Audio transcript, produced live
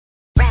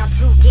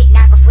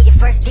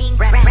first ding.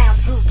 Round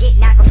two, get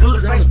knocked before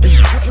your first ding.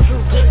 Two,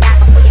 get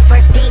knocked before your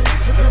first ding.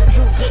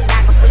 Two, get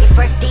knocked before your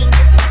first ding.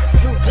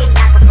 Two, get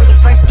knocked before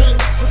your first ding.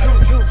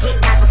 Two, get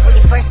knocked before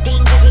your first ding.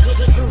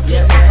 Two,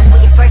 get knocked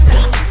before your first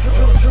ding.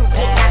 Two,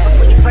 get knocked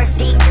before your first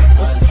ding.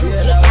 Two,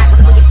 get knocked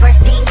before your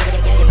first ding.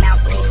 Your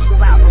mouthpiece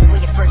flew out before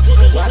your first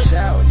ding. Watch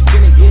out, you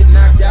finna get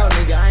knocked out,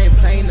 nigga. I ain't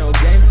playing no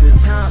games this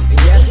time. And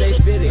yes, they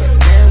fit it.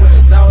 Man, what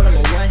you thought? I'm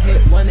a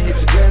one hit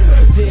your gun and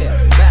disappear.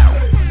 Bow.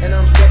 And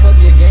I'm step up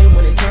your game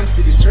when it comes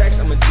to these tracks.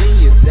 I'm a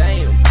genius,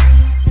 damn.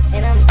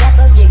 And I'm step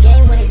up your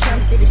game when it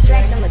comes to these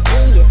tracks. I'm a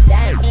genius,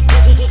 damn.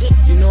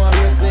 You know I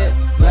whip it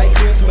like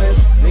Christmas.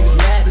 Niggas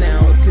mad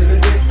now, cause I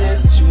did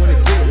this. She wanna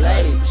get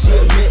laid, she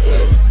admit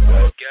it.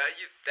 Girl,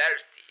 you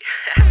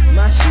thirsty.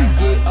 My shoe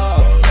get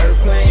off,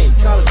 airplane,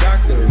 call a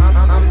doctor.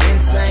 I'm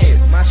insane.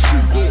 My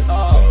shoe get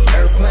off,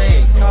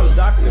 airplane, call a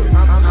doctor.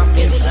 I'm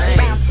insane.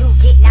 Round two,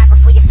 get knocked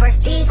before your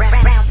first ding.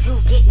 Round two,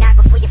 get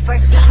knocked before your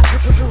first ding.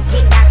 Two,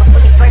 get knocked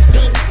before your first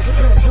ding. Two,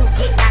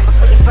 get knocked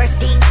before your first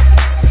ding.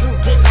 Two,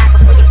 get knocked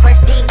before your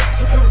first ding.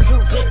 Two,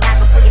 get knocked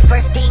before your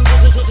first ding.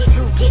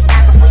 Two, get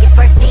knocked before your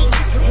first ding.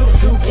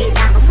 Two, get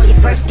knocked before your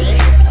first ding.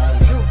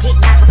 Two, get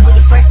knocked before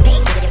your first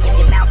ding.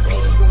 Your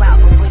mouthpiece flew out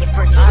before your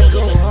first ding. I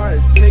go hard,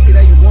 take it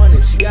how you want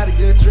it. She got a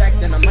good track,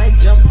 then I might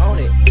jump on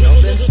it.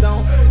 Jumping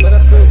stone, but I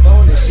still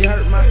own it. She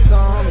heard my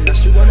song, and now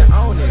she wanna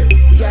own it.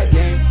 We got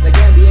game, like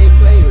NBA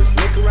players.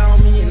 Look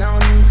around me, and I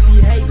don't even see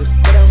haters.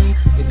 But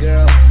your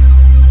girl,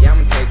 yeah,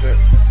 I'ma take her.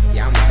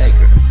 Yeah, I'ma take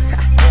her.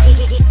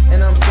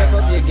 And I'm step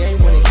up your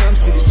game when it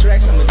comes to these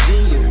tracks. I'm a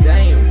genius,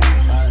 damn.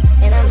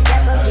 And I'm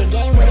step up your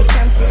game when it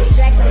comes to these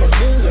tracks. I'm a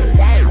genius,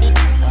 damn.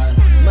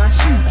 My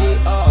shoe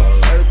get off,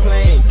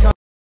 airplane.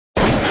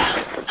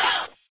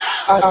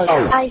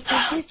 I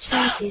said this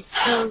track is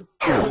so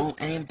good.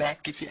 Won't aim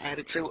back if your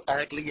attitude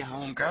ugly. Your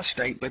homegirl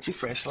straight, but you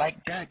fresh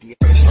like Dougie.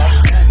 Fresh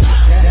like Dougie.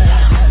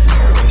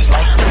 Fresh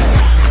like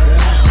Dougie.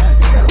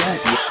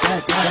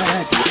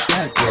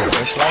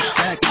 Fresh like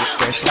Dougie.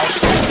 Fresh like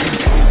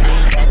Dougie.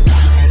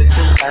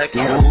 Attitude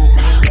ugly.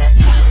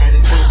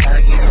 Attitude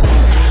ugly.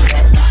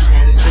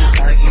 Attitude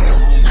ugly. Your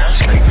homegirl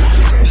straight, but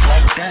you fresh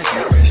like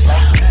Dougie. Fresh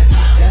like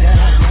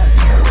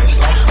Dougie. Fresh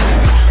like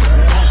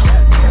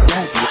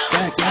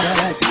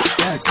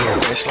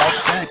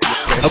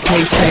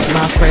Okay, check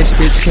my fresh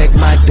bitch, check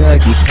my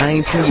Dougie. I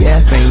ain't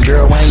TF, ain't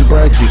girl, I ain't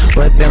Bugsy,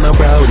 but them a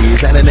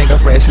brodies. And a nigga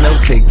fresh, no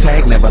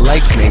tic-tac, never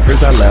like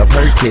sneakers. I love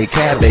her Kit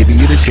Kat, baby,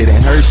 you the shit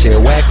in her shit.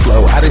 Whack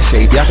flow, out of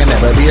shape, y'all can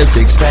never be a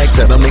six-pack.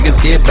 Tell them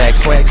niggas get back,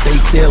 swag stay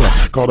killin'.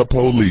 Call the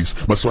police,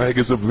 my swag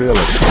is a villain.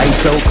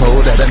 Ice so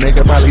cold that a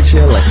nigga probably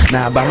chillin'.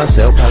 Now by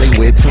myself, probably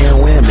with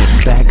 10 women.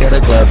 Back of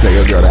the club, tell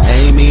your girl to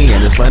aim me.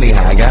 And it's funny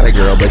how I got a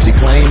girl, but she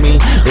claim me.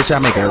 Bitch, I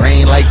make it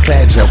rain like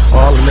Fat Joe,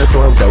 all in the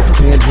throat though.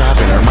 Pin drop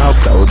in her mouth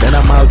though, then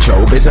I'm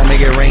outro. Bitch, I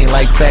make it rain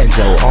like Fat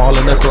Joe, all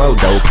in the throat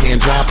though. Pin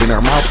drop in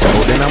her mouth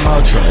though, then I'm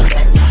outro.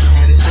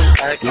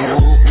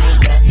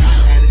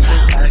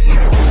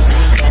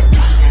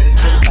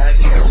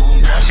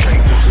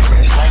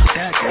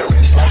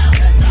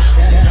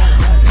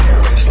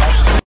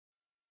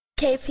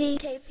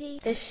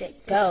 KP, this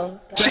shit go.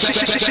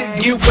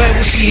 You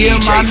better hear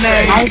my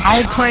name.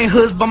 I don't claim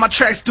hoods, but my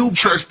tracks do. Bang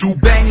it, bang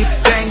it,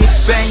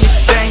 bang it,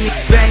 bang it,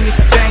 bang it,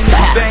 bang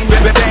it, bang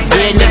it, bang it,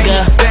 yeah,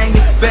 nigga. Bang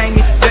it, bang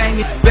it, bang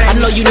it, bang it. I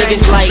know you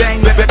niggas like.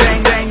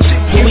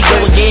 Here we go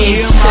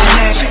again.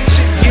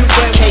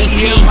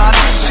 KP.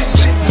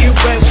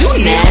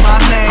 You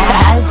nasty.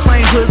 I don't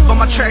claim hoods, but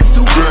my tracks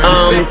do.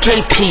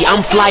 KP,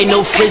 I'm fly,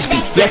 no frisbee.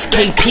 Yes,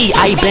 KP,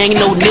 I bang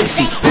no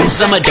Nipsey. Who's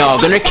summer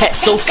dog and her cat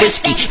so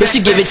frisky? If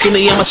she give it to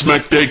me, I'ma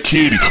Smack that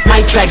kitty.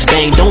 my tracks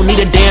bang, don't need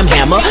a damn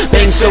hammer.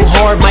 Bang so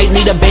hard, might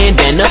need a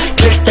bandana.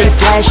 Clicks stay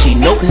flashy,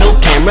 no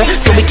camera.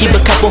 So we keep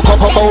a couple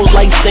hoes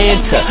like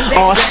Santa.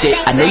 Aw shit,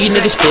 I know you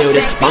niggas feel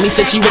this. Mommy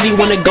said she really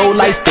wanna go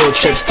like field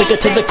trips. Took her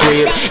to the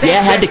crib, yeah,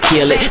 I had to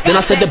kill it. Then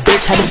I said the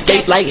bitch had to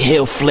skate like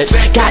hill flips.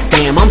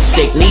 Goddamn, I'm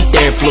sick, need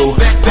air flu.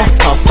 Puff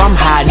puff, I'm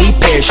high, need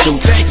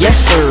parachutes. Yes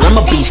sir, I'm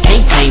a beast,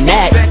 can't tame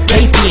that.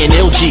 KP and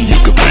LG, you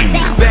can bang me.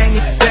 Bang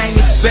it, bang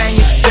it, bang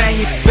it, bang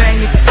it, bang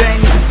it,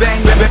 bang it,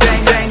 bang it,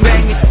 bang bang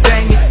bang it,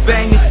 bang it,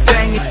 bang it,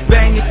 bang it,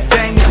 bang it,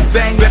 bang it,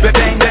 bang bang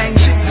bang bang.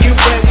 You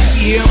baby,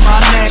 she hear my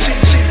name.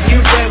 You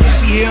baby,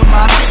 she hear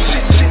my name.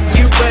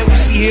 You baby,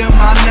 she hear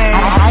my name.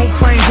 I don't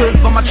claim hoods,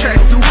 but my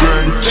tracks do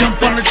burn.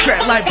 Jump on the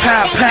track like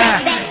pow pow.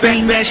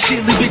 Bang that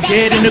shit, leave it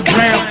dead in the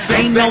ground.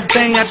 Ain't no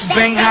thing, I just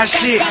bang hot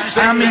shit.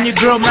 I'm in your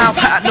girl mouth,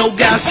 hot, no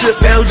gossip.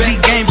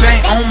 LG gang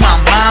bang on my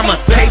mama.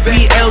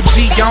 KP,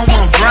 LG, y'all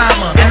want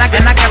drama. And I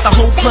got the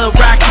whole club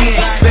rockin'.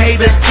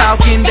 Haters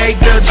talking, they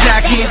girl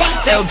jacking.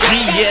 LG,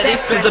 yeah,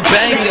 this is a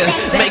banger.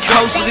 Make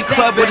hoes to the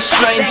club with a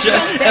stranger.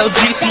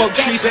 LG smoke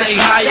trees, stay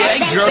higher.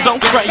 Hey girl,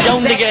 don't cry, yo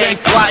nigga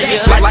ain't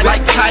flyer.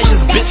 Like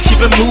tires, bitch, keep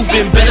it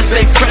moving. Better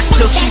stay fresh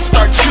till she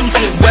start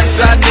choosing.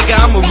 Westside nigga,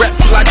 I'm a rep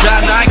till I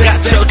die. Now I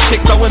got your chick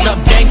throwing up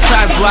gang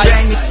signs like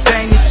bang it,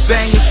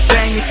 bang it,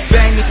 bang it,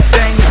 bang it,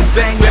 bang it,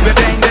 bang it, bang it,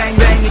 bang bang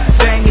bang it,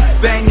 bang it,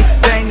 bang it,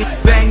 bang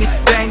it, bang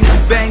it, bang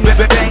it, bang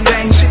bang bang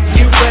bang.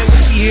 You baby,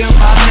 she hear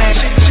my name.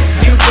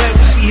 You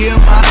baby, she hear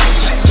my name.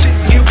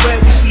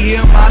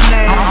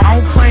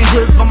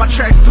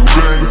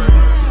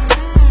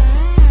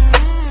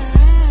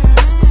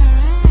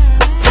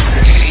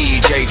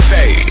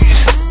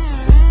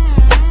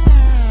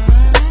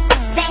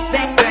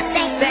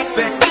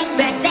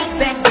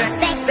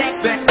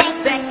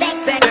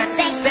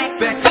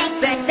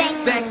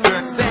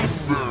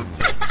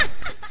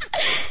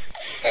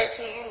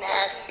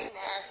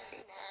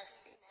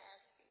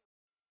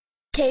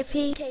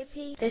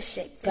 KP, this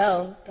shit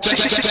go.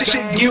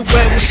 Shit, get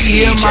wet when she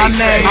hear my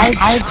name.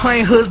 I don't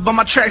claim hoods, but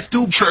my tracks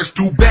do bang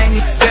it, bang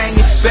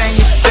it, bang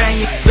it, bang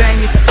it, bang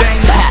it, bang it, bang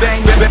it,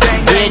 bang it,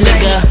 bang it, Yeah,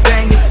 nigga.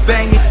 bang it,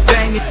 bang it,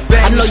 bang it,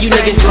 bang it. I know you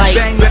niggas like.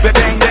 Bang, bang,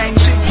 bang, bang.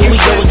 Here we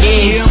go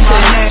again.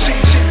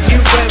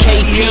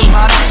 KP.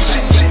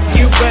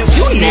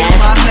 You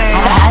nasty.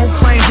 I don't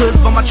claim hoods,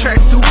 but my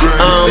tracks do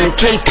bang.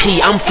 KP,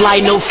 I'm fly,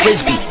 no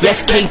frisbee.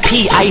 Yes,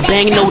 KP, I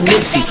bang no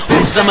Nipsey.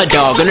 Who's summer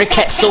dog and her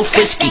cat so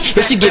frisky?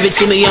 If she give it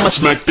to me, I'ma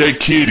Smack that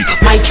kitty.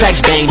 my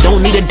tracks bang,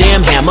 don't need a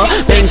damn hammer.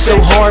 Bang so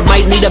hard,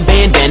 might need a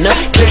bandana.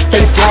 Clicks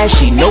stay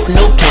flashy, no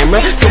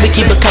camera. So we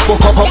keep a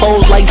couple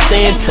hoes like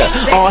Santa.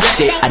 Aw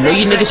shit, I know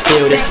you niggas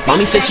feel this.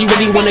 Mommy said she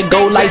really wanna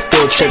go like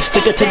field trips.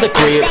 Took her to the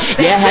crib,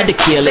 yeah, I had to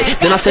kill it.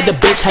 Then I said the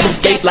bitch had to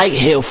skate like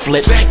hill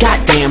flips.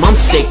 Goddamn, I'm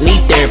sick,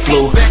 need air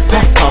flu.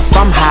 Puff puff,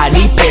 I'm high,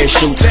 need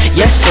parachutes.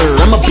 Yes sir,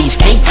 I'm a beast,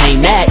 can't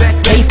tame that.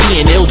 KP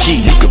and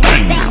LG, you can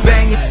bang me.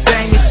 Bang it,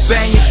 bang it,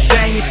 bang it,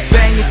 bang it,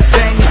 bang it,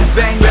 bang it,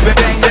 bang it,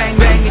 bang bang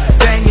bang it,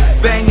 bang it,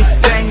 bang it,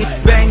 bang it,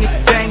 bang it,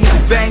 bang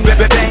it, bang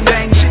bang bang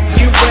bang.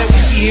 You wet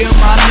when she hear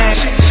my name.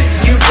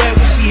 You wet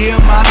when she hear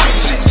my name.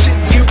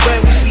 You wet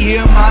when she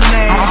hear my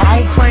name. I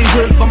don't claim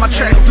hoods, but my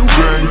tracks do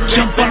bang.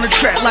 Jump on the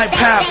track like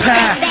pow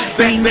pow.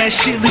 Bang that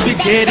shit, leave it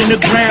dead in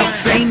the ground.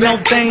 Ain't no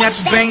thing, I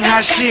just bang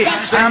hot shit.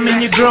 I'm in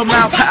your girl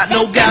mouth, hot,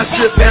 no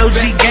gossip.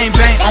 LG gang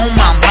bang on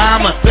my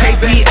mama.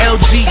 KP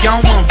LG,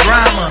 y'all want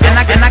drama. And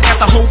I got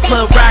the whole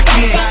club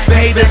rocking.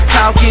 Haters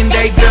talking,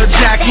 they girl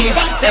jacking.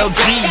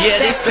 LG, yeah,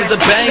 this is a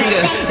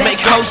banger.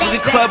 Make hoes to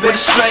the club with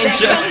a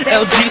stranger.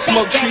 LG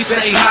smoke trees,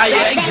 stay higher.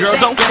 Hey girl,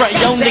 don't front,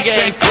 yo nigga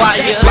ain't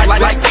flyer.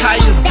 Like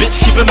tires, bitch,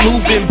 keep it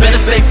moving. Better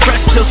stay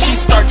fresh till she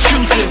start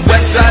choosing.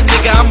 Westside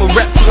nigga, I'ma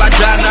rap till I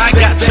die. Now I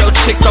got your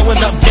chick throwing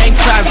up gang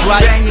signs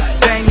like bang it,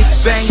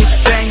 bang it,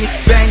 bang it,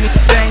 bang it,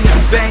 bang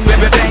it, bang it,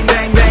 bang it,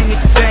 bang bang bang it,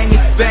 bang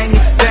it, bang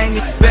it, bang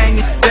it, bang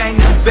it, bang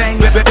it, bang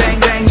bang bang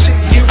bang.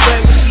 You wet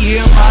when she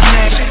hear my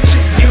name.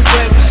 You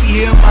wet when she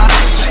hear my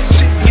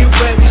name. You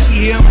wet when she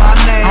hear my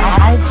name. I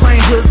don't claim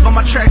hoods, but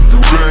my tracks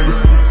do bang.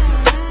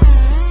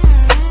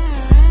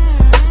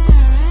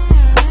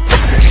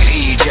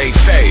 DJ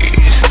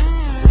Phase.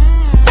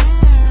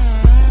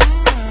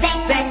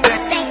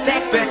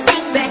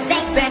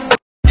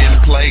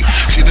 Play.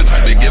 She the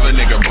type to give a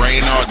nigga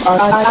brain all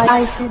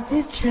I see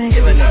this track.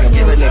 Give a nigga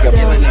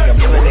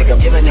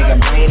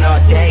brain all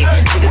day.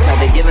 She the type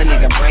to give a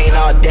nigga brain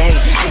all day.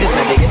 She the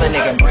type to give a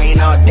nigga brain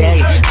all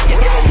day.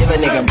 Give a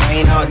nigga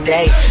brain all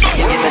day.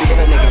 Give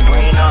a nigga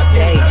brain all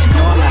day.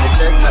 No, I'm not a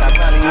jerk, but I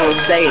probably will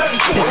say it.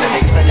 She the type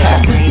to give a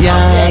nigga brain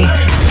all day.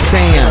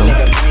 Sam.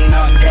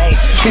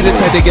 She the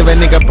type to give a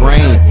nigga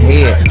brain,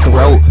 head,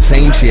 throat,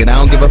 same shit, I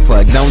don't give a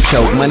fuck, don't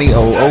choke. Money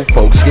old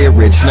folks get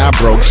rich, not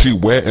broke. She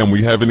wet and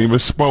we haven't even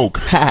spoke.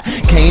 Ha,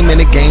 came in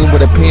the game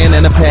with a pen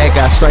and a pad,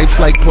 got stripes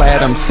like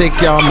plaid, I'm sick,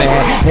 y'all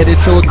mad. Headed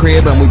to a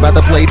crib and we bout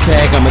to play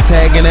tag. I'ma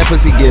tag in that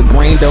pussy, get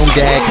brain, don't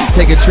gag.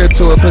 Take a trip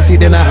to a pussy,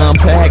 then I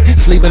unpack.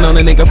 Sleeping on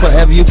a nigga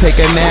forever, you take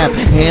a nap.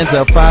 Hands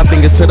up, 5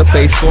 fingers to the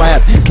face,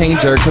 slap. Can't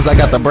jerk cause I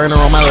got the burner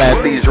on my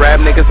lap. These rap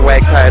niggas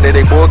whack tired,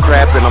 they bull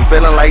crap. And I'm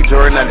feeling like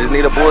Jordan, I just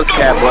need a bull's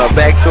cap. But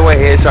back to her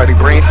head, shawty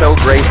brain so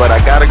great. But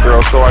I got a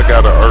girl, so I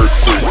got a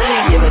earthquake.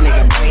 Give a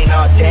nigga brain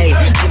all day.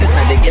 She the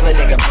type to give a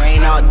nigga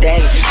brain all day.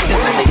 She the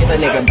type to give a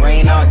nigga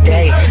brain all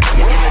day.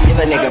 Give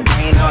a nigga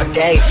brain all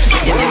day.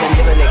 Give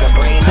a nigga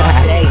brain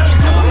all day.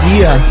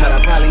 Yeah. But I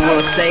probably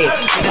won't say it.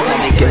 She the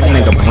type to Give a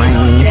nigga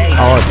brain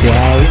all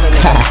day.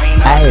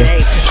 Hey,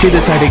 she the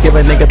type to give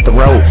a nigga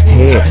throat,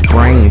 head,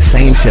 brain,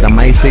 same shit. I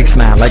might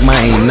 6'9", like my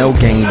ain't no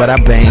game, but I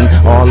bang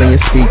all in your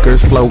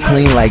speakers, flow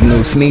clean like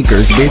new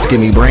sneakers. Bitch,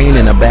 give me brain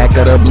in the back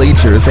of the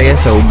bleachers. Head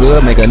so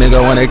good, make a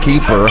nigga wanna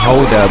keep her.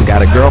 Hold up,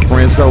 got a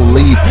girlfriend, so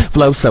leave.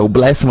 Flow so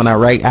blessed when I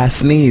write, I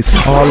sneeze.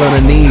 All on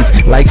her knees,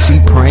 like she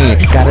praying.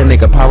 Got a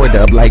nigga powered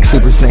up like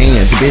Super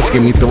Saiyans. Bitch,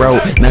 give me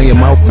throat, now your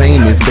mouth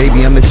famous.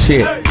 Baby, I'm the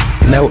shit.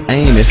 No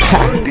anus.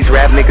 Ha. These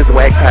rap niggas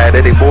whack tired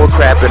of they bull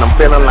crap. And I'm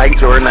feeling like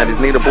Jordan, I just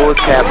need a bull's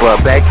cap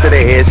up. Back to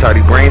the head,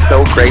 shawty brain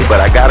so great.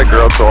 But I got a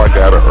girl, so I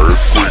got a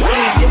earthquake.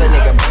 Give a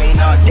nigga brain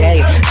all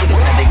day. She the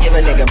type to give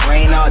a nigga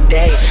brain all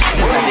day. She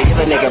the type to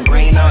give a nigga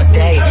brain all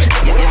day.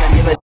 Give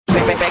a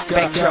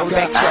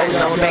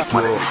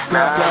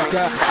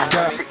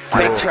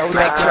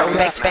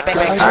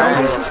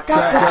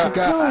Stop what you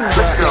doing.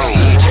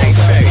 DJ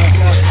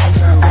Phase.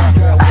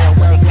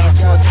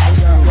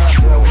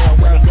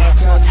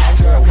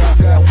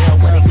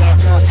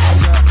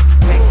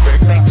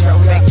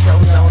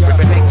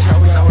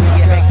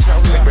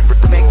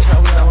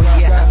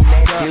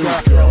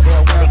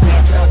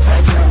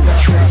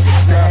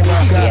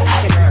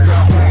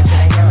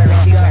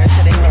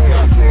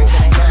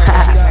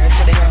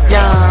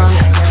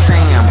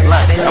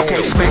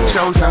 Okay, spit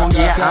your zone,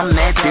 yeah, I'm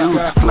that dude.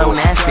 Flow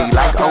nasty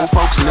like old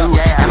folks knew,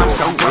 and I'm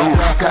so rude.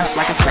 Cuss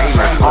like a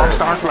sailor,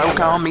 all-star flow.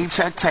 call me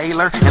Chuck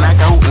Taylor, and I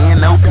go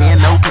in, no pen,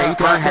 no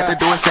paper. Had to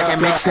do a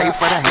second mixtape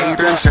for the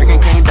haters.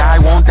 Jerkin can't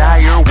die, won't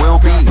die, or will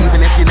be.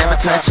 Even if you never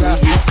touch me,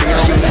 you feel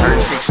she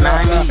hurt 6'9"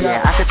 me,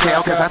 yeah, I could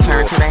tell, cause I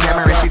turned to the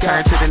hammer and she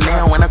turned to the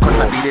nail. And of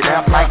course I beat it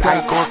up like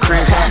Ike or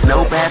Chris.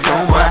 No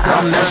bathroom, but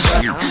I'm the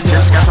shit.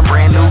 Just got some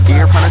brand new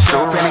gear from the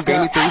store, and it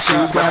gave me 3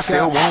 shoes, but I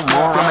still want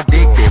more. I'm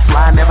addicted,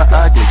 fly, never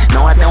ugly.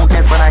 No, I don't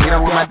dance, but I hit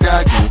her with my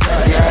Dougie.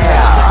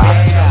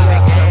 Yeah.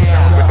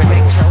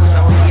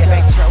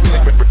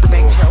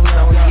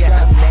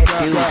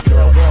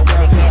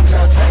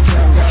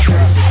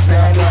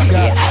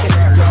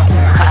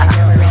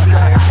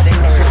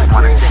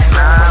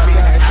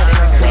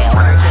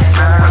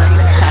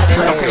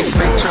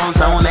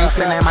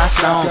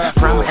 Song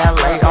from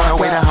LA all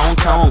the way to Hong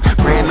Kong.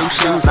 Brand new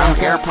shoes, I'm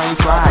airplane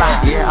fly.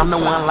 Yeah, I'm the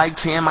one like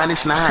 10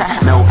 minus 9.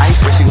 No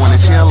ice, but she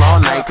wanna chill all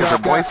night, cause her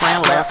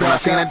boyfriend left and I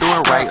seen her do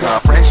it right.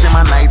 Fresh in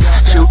my nights,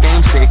 shoot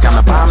game sick. I'm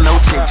the bomb, no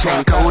tick,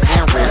 chain code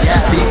and wrist.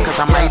 Deep, cause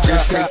I might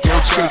just take your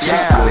chick. She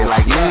probably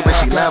like me, but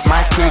she love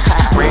my kicks.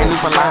 Brand new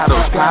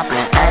Velados,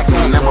 poppin',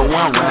 acne. Number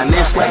 1, running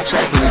this like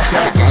track meets.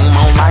 Got the game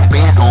on like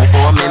been home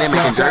for a minute,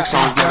 making jerk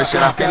songs. Never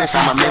should I finish,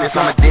 I'm a menace,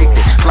 I'm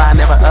addicted. Fly,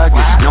 never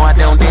ugly. No, I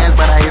don't dance,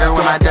 but I hit her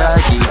with my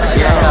Dougie.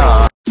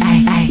 Yeah.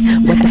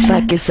 What the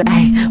fuck is up?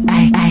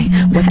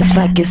 What the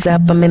fuck is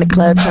up? I'm in the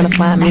club trying to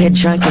find me a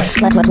drunken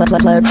slut.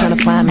 Club trying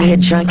to find me a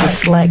drunken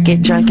slut.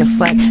 Get drunk and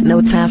fuck.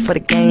 No time for the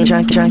game.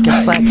 Drunk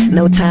and fuck.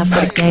 No time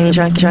for the game.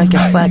 Drunk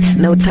and fuck.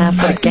 No time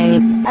for the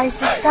game. I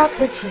said stop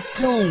what you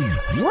doing.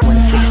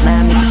 Wanna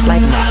 6'9" me just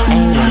like my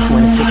aim.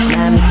 Wanna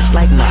 6'9" me just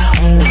like my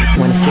aim.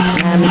 Wanna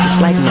 6'9" me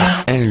just like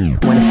my aim.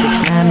 Wanna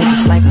 6'9" me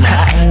just like my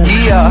aim.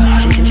 Yeah.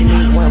 She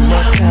need one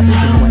more cup.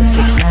 Wanna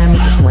 6'9" me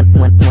just one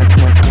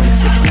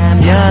 6'9"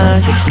 me. Young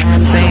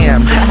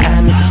Sam.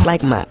 Just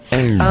like my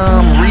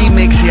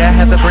remix, yeah, I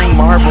had to bring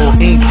Marvel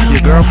ink.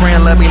 Your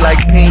girlfriend love me like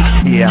pink.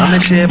 Yeah, I'm the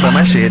shit, but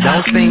my shit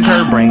don't stink.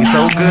 Her brain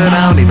so good,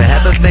 I don't even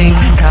have to think.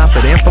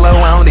 Confident flow,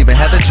 I don't even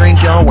have to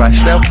drink. Y'all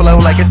watch that flow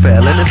like it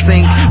fell in the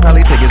sink.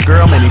 Probably take his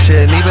girl, man, he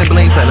shouldn't even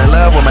blink. Fell in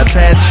love with my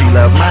tats, she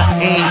love my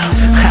ink.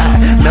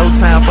 No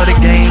time for the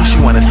game. She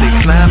wanna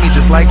 6'9" me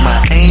just like my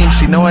aim.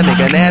 She know a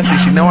nigga nasty,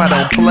 she know I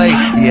don't play.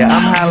 Yeah,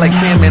 I'm high like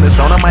 10 minutes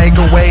on a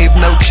microwave.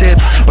 No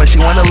chips, but she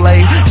wanna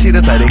lay. She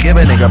the type to give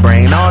a nigga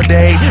brain all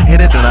day.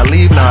 Hit it then I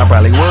leave, now I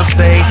probably will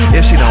stay.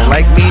 If she don't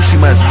like me, she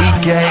must be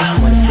gay.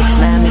 Wanna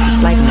 6'9" me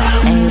just like my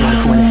aim.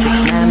 Wanna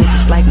 6'9" me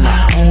just like my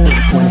aim.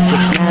 Wanna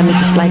 6'9" me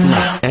just like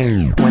my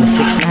aim. Wanna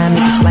 6'9" me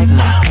just like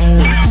my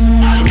aim.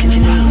 She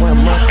need one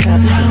more cup.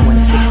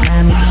 Wanna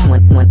 6'9" me just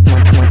one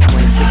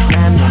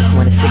 6'9" me.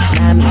 Wanna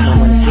 6'9" me.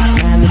 Wanna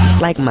 6'9" me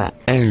just like my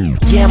aim.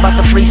 Yeah, I'm about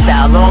to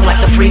freestyle, long like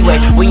the freeway.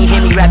 When you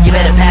hear me rap, you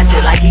better pass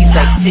it like he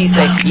say, she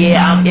say.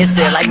 Yeah, I'm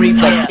instant like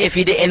replay. If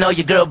you didn't know,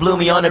 your girl blew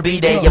me on a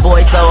B-day. Your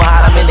boy so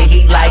hot, I'm in the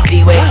heat like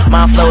D-Way.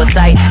 My flow is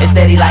tight and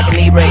steady like a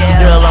knee brace. Your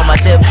girl on my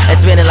tip and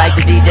spinning like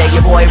the DJ.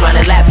 Your boy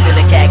running laps in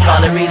the cat,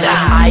 call it relay.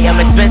 I am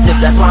expensive,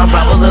 that's why I'm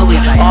Bravo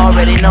Louis.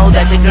 Already know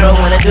that your girl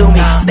wanna do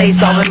me. Stay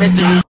solving mysteries.